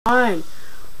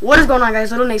What is going on, guys?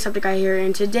 Little Aseptic Guy here,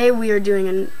 and today we are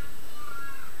doing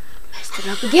messed it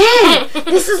up again.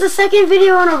 This is the second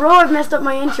video in a row I've messed up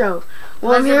my intro.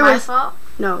 Well, I'm here with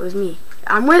no, it was me.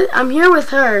 I'm here with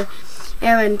her,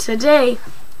 and today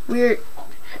we're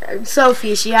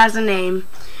Sophie. She has a name,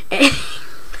 and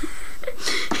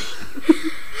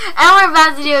we're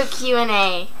about to do a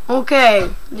Q&A. Okay,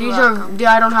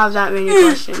 I don't have that many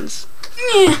questions.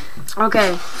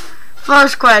 Okay,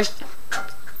 first question.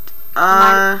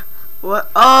 What? What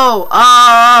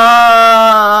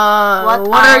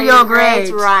are your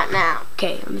grades right now?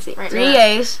 Okay, let me see. Right 3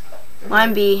 A's,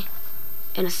 1 B,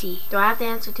 and a C. Do I have to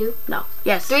answer too? No.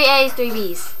 Yes. 3 A's, 3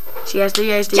 B's. She has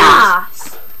 3 A's, 3 yes.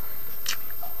 B's.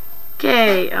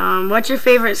 Okay. What's your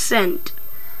favorite scent?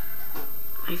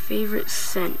 My favorite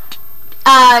scent.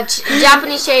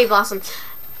 Japanese cherry blossom.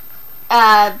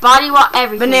 Body wash,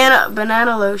 everything.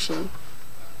 Banana lotion.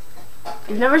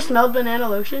 You've never smelled banana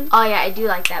lotion? Oh yeah, I do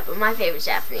like that, but my favorite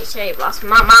Japanese cherry blossom.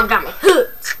 My mom got me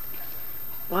hooked.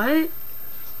 What?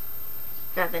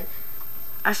 Nothing.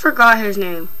 I forgot his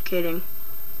name. Kidding.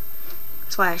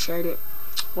 That's why I shared it.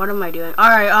 What am I doing?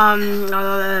 Alright,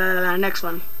 next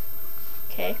one.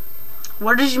 Okay.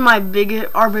 What is our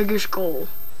biggest goal?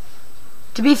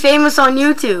 To be famous on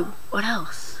YouTube. What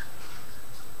else?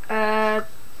 To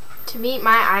meet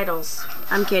my idols.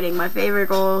 I'm kidding. My favorite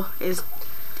goal is,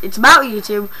 it's about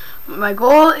YouTube. My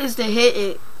goal is to hit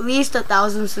at least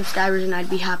 1,000 subscribers, and I'd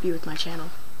be happy with my channel.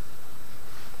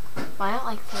 Why not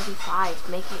like 35?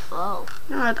 Make it low.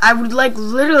 No, I would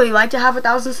literally like to have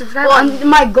 1,000 subscribers.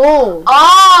 My goal.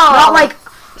 Oh! Not like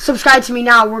subscribe to me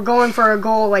now. We're going for a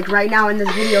goal like right now in this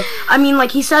video. I mean,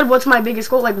 like he said, what's my biggest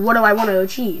goal? Like, what do I want to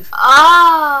achieve?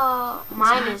 Oh,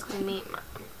 mine is to meet my.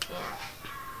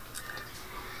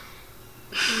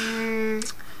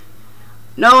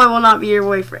 No, I will not be your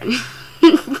boyfriend.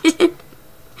 Do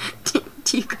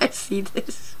you guys see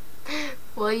this?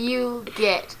 Will you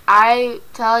get? I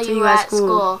tell you at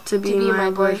school to be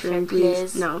my boyfriend,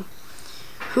 please. No.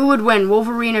 Who would win,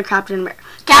 Wolverine or Captain America?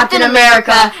 Captain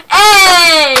America.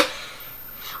 Hey!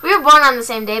 We were born on the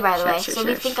same day, by the way, so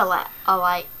we think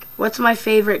alike. What's my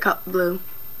favorite blue?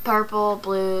 Purple,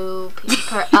 blue, green.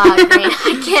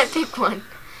 I can't pick one.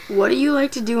 What do you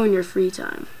like to do in your free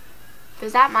time?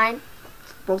 Is that mine?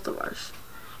 Both of ours.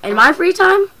 In my free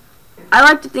time, I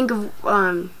like to think of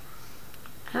I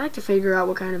like to figure out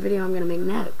what kind of video I'm gonna make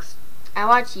next. I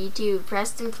watch YouTube.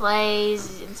 Preston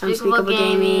Plays, Unspeakable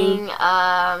Gaming,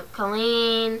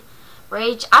 Colleen,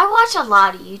 Rage. I watch a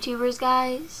lot of YouTubers,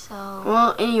 guys. So.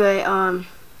 Well, anyway,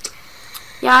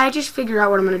 yeah, I just figured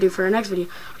out what I'm gonna do for our next video.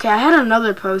 Okay, I had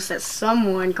another post that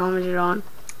someone commented on.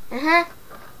 We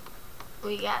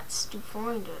got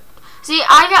 200.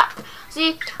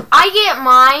 I get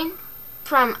mine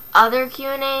from other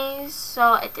Q&As,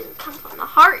 so it didn't come from the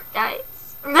heart, guys.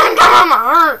 It didn't come from my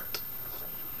heart.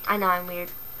 I know, I'm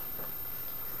weird.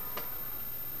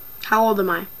 How old am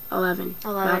I? 11.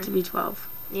 About to be 12.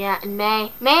 Yeah, in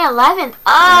May 11th.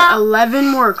 11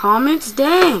 more comments?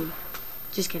 Dang.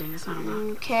 Just kidding, it's not a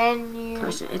lot. Can you...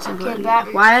 Question, it's important.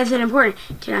 Why is it important?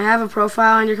 Can I have a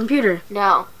profile on your computer?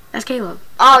 No. That's Caleb.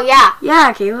 Oh, yeah.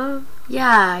 Yeah, Caleb.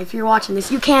 Yeah, if you're watching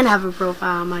this, you can have a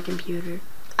profile on my computer.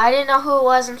 I didn't know who it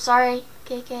was. I'm sorry,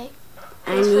 KK.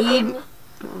 Oh,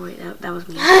 wait, that was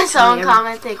me. Someone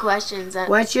commented questions.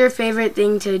 What's your favorite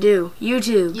thing to do?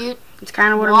 YouTube. It's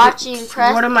kind of what watching,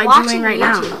 what am I doing right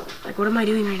now? Like, what am I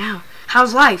doing right now?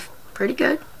 How's life? Pretty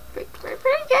good. Pretty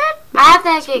good. I have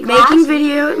to get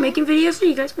making videos for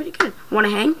you guys. Pretty good. Want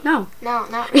to hang? No. No,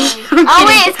 not really. Oh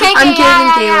wait, it's KK. I'm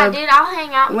kidding, Caleb. Dude, I'll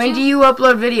hang out. When do you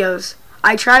upload videos?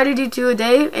 I try to do 2 a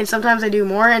day, and sometimes I do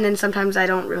more, and then sometimes I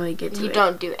don't really get to it. You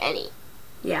don't do any.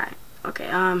 Yeah. Okay.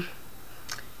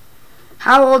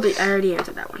 How old are you? I already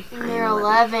answered that one. You're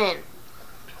 11.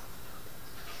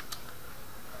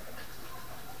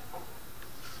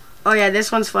 Oh yeah,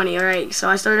 this one's funny. All right, so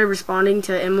I started responding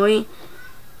to Emily.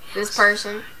 This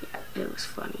person. Yeah, it was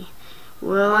funny.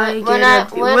 When will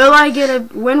I get a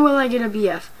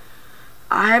BF?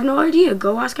 I have no idea.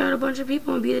 Go ask out a bunch of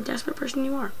people and be the desperate person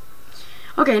you are.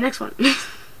 Okay, next one.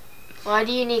 Why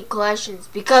do you need questions?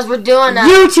 Because we're doing a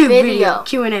YouTube video.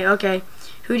 Q&A. Okay.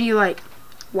 Who do you like?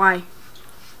 Why?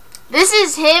 This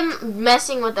is him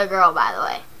messing with a girl, by the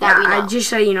way. I just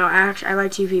so you know, I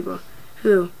like 2 people.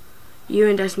 Who? You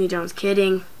and Destiny Jones.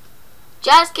 Kidding.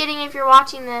 Just kidding if you're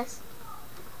watching this.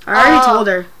 I already told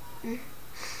her.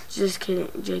 Just kidding.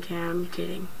 JK, I'm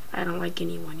kidding. I don't like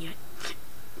anyone yet.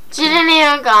 She didn't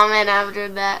even comment after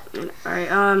that.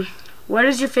 Alright, what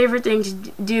is your favorite thing to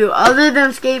do other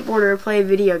than skateboard or play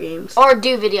video games? Or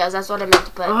do videos, that's what I meant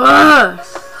to put.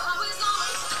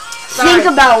 think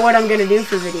about what I'm gonna do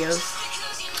for videos.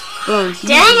 Boom.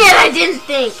 Dang it! I didn't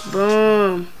think.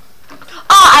 Boom.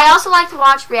 Oh, I also like to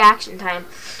watch reaction time.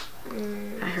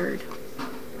 I heard.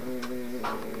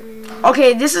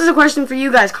 Okay, this is a question for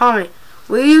you guys. Comment.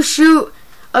 Will you shoot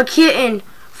a kitten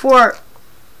for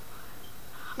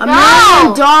 $1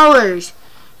 million?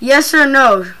 Yes or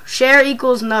no? Share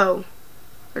equals no.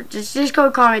 Or just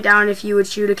go comment down if you would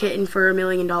shoot a kitten for $1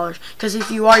 million. Because if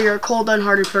you are, you're a cold,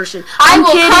 unhearted person. I'm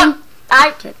kidding.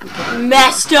 I'm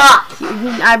messed up.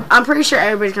 I'm pretty sure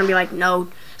everybody's gonna be like no.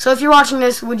 So if you're watching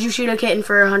this, would you shoot a kitten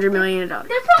for $100 million? They're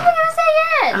probably gonna say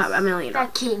yes. $1 million.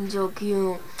 That kitten's so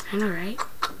cute. I know, right?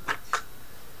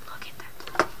 Look at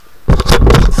that.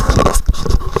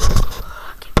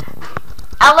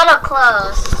 A little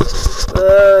close.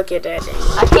 Look at that thing.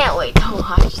 I can't wait to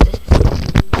watch this.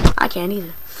 I can't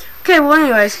either. Okay, well,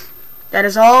 anyways, that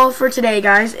is all for today,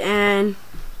 guys, and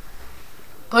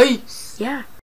peace. Yeah.